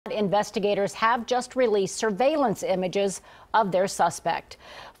Investigators have just released surveillance images of their suspect.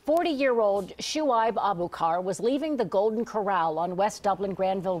 40-year-old Shuaib Abukar was leaving the Golden Corral on West Dublin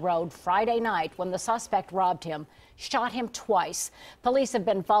Granville Road Friday night when the suspect robbed him, shot him twice. Police have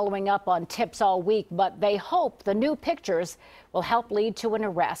been following up on tips all week, but they hope the new pictures will help lead to an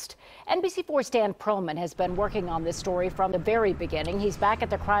arrest. NBC4's Dan Perlman has been working on this story from the very beginning. He's back at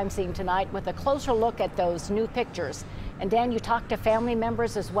the crime scene tonight with a closer look at those new pictures. And Dan, you talked to family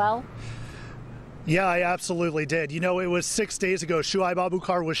members as well? Yeah, I absolutely did. You know, it was 6 days ago. Shuaib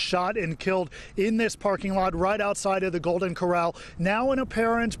Abukar was shot and killed in this parking lot right outside of the Golden Corral. Now an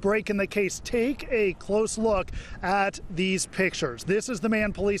apparent break in the case. Take a close look at these pictures. This is the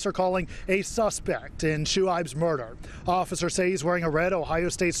man police are calling a suspect in Shuaib's murder. Officers say he's wearing a red Ohio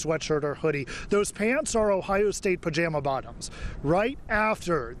State sweatshirt or hoodie. Those pants are Ohio State pajama bottoms. Right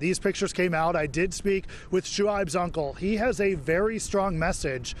after these pictures came out, I did speak with Shuaib's uncle. He has a very strong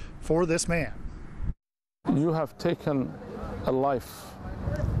message for this man. You have taken a life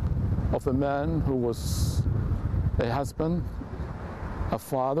of a man who was a husband, a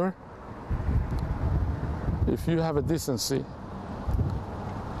father. If you have a decency,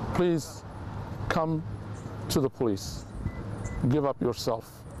 please come to the police. Give up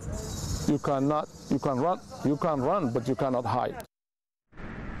yourself. You can run, but you cannot hide.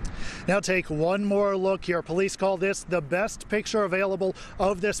 Now take one more look here. Police call this the best picture available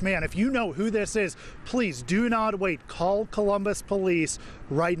of this man. If you know who this is, please do not wait. Call Columbus Police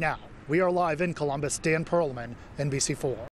right now. We are live in Columbus. Dan Perlman, NBC4.